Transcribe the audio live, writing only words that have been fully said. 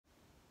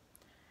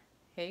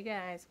Hey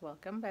guys,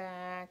 welcome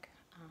back.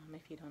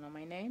 If you don't know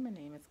my name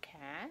is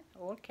Kat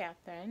or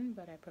Catherine,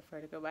 but I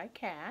prefer to go by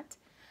Kat.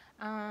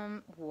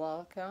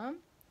 Welcome.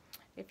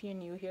 If you're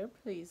new here,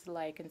 please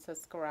like and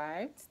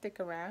subscribe. Stick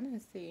around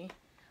and see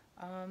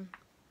um,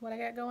 what I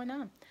got going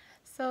on.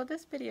 So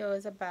this video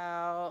is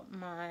about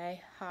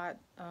my hot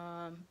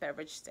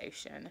beverage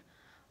station.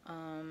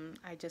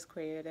 I just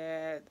created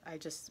it. I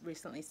just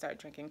recently started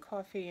drinking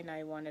coffee and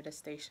I wanted a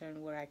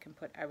station where I can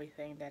put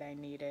everything that I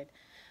needed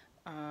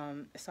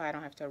so I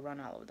don't have to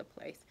run all over the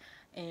place.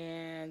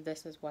 And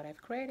this is what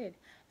I've created.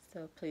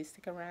 So please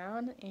stick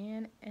around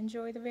and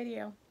enjoy the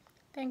video.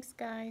 Thanks,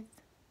 guys.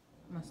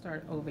 I'm going to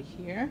start over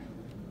here.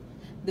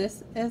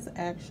 This is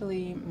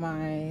actually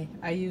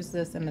I use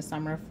this in the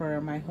summer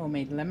for my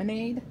homemade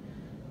lemonade.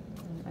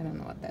 I don't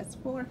know what that's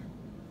for.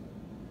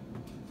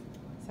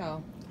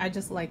 So I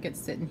just like it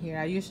sitting here.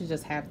 I usually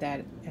just have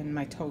that in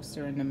my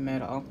toaster in the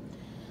middle.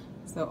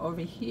 So over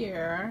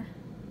here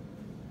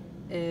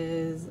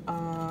is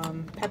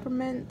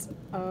peppermint.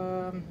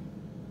 I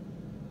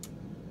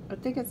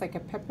think it's like a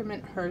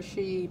peppermint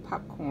Hershey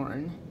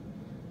popcorn.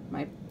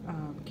 My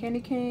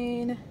candy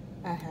cane.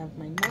 I have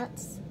my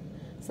nuts,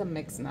 some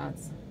mixed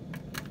nuts.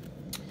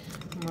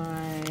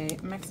 My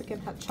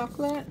Mexican hot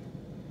chocolate.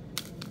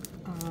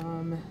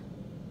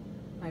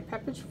 My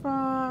Pepperidge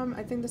Farm.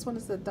 I think this one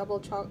is the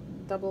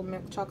double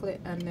milk chocolate,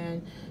 and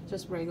then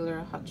just regular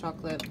hot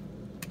chocolate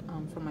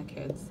for my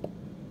kids.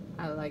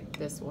 I like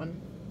this one.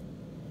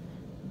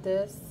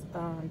 This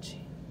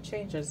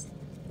changes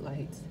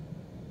lights. I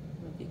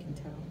don't know if you can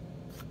tell.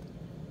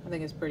 I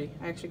think it's pretty.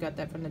 I actually got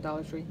that from the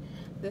Dollar Tree.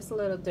 This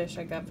little dish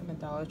I got from the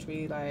Dollar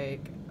Tree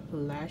like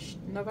last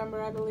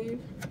November, I believe.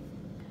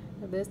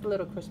 This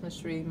little Christmas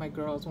tree, my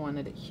girls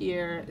wanted it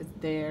here. It's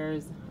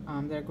theirs.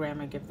 Their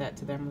grandma gave that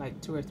to them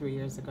like 2 or 3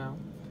 years ago.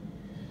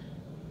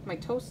 My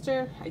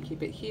toaster, I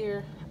keep it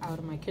here out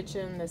of my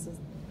kitchen.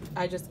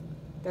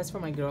 That's for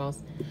my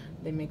girls.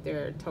 They make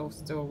their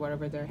toast or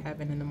whatever they're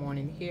having in the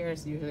morning here.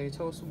 It's usually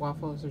toast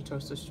waffles or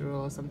toaster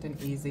strudel, something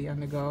easy on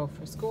the go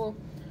for school.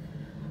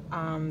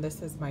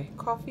 This is my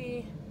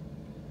coffee,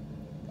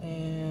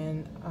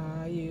 and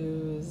I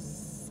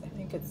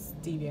think it's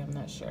stevia, I'm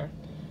not sure.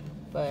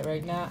 But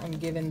right now I'm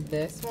giving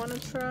this one a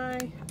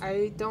try.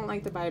 I don't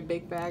like to buy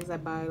big bags. I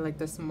buy like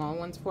the small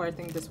ones for, I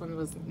think this one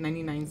was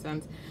 99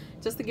 cents.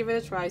 Just to give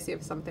it a try, see if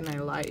it's something I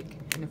like.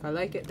 And if I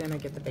like it, then I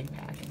get the big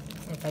pack.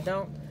 If I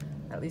don't,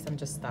 at least I'm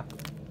just stuck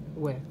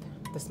with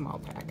the small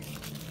pack.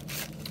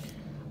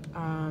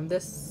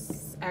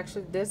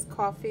 This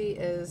coffee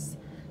is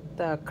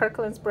the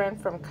Kirkland's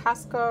brand from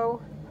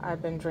Costco.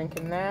 I've been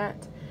drinking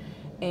that.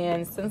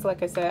 And since,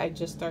 like I said, I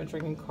just started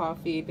drinking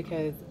coffee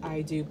because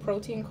I do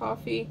protein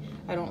coffee.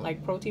 I don't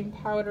like protein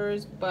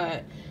powders,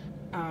 but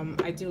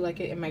I do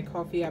like it in my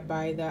coffee. I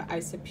buy the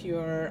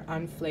Isopure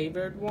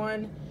unflavored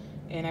one,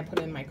 and I put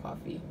it in my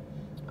coffee.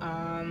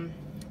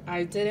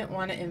 I didn't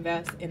want to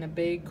invest in a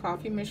big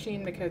coffee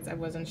machine because I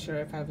wasn't sure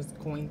if I was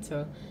going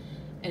to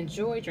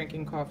enjoy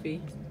drinking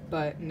coffee,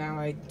 but now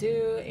I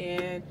do,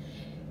 and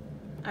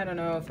I don't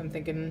know if I'm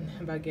thinking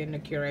about getting a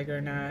Keurig or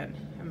not.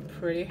 I'm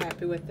pretty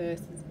happy with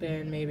this. It's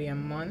been maybe a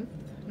month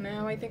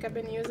now, I think I've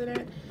been using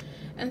it,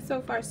 and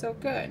so far so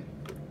good.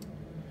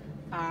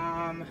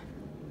 And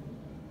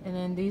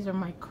then these are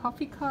my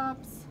coffee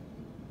cups.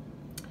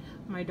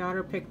 My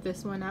daughter picked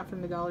this one out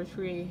from the Dollar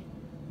Tree.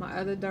 My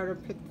other daughter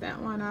picked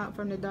that one out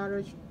from the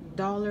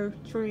Dollar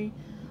Tree.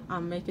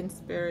 Making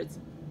Spirits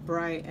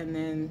Bright, and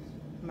then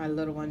my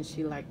little one,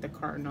 she liked the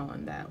Cardinal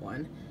on that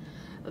one.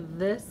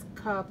 This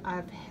cup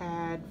I've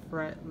had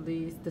for at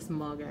least, this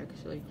mug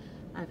actually,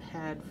 I've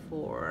had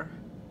for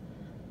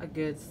a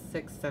good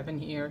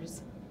 6-7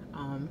 years.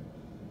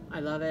 I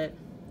love it.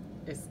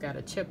 It's got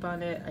a chip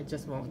on it. I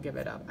just won't give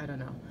it up. I don't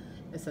know.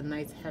 It's a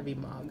nice heavy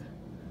mug.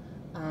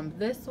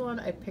 This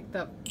one I picked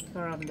up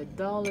from the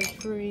Dollar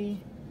Tree.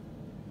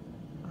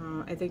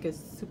 I think it's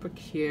super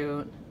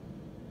cute.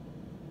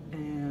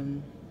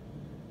 And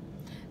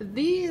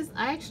these,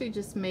 I actually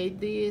just made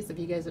these. If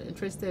you guys are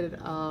interested,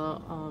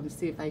 I'll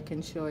see if I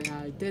can show you how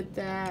I did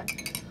that.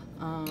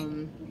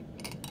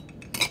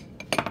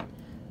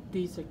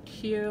 These are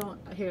cute.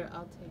 Here,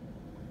 I'll take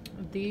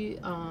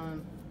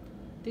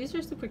these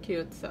are super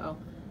cute, so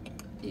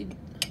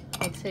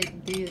I'll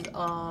take these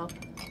off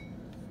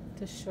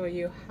to show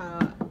you how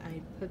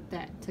I put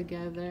that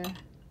together.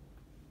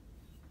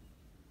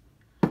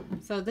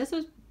 So this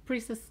was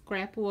piece of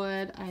scrap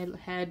wood I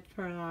had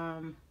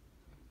from,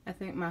 I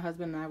think my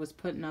husband and I was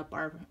putting up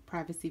our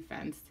privacy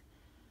fence.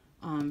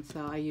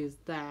 So I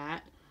used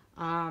that.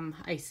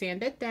 I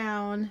sanded it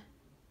down,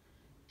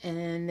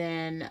 and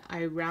then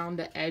I round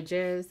the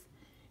edges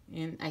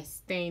and I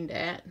stained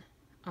it.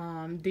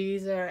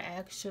 These are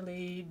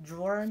actually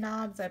drawer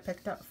knobs I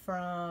picked up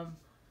from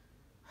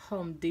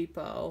Home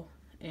Depot,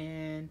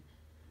 and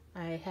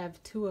I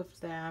have 2 of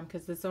them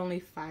because there's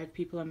only 5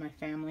 people in my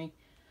family.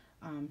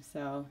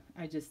 So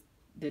I just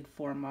did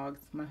 4 mugs.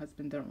 My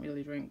husband don't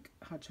really drink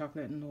hot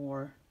chocolate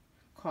nor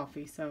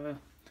coffee, so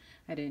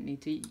I didn't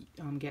need to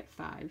get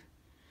 5.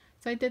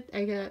 So I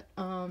got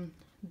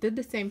did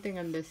the same thing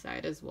on this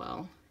side as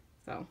well.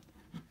 So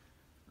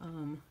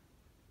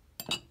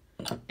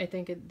I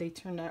think they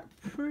turned out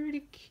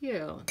pretty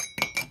cute.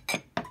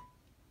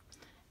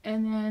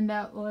 And then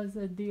that was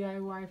a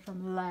DIY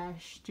from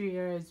last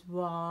year as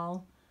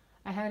well.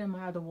 I had it on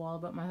my other wall,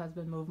 but my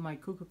husband moved my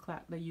cuckoo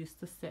clock that used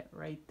to sit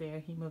right there.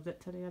 He moved it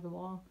to the other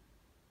wall.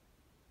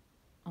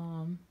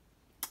 I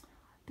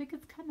think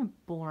it's kind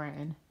of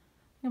boring.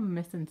 I'm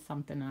missing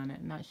something on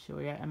it. Not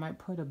sure yet. I might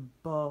put a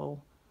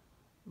bow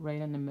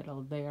right in the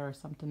middle there or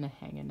something to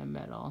hang in the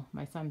middle.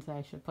 My son said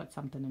I should put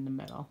something in the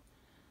middle.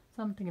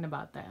 So I'm thinking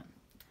about that.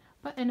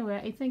 But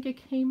anyway, I think it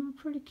came out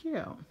pretty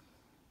cute.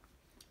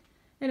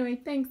 Anyway,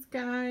 thanks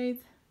guys.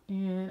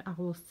 And I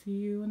will see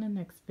you in the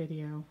next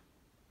video.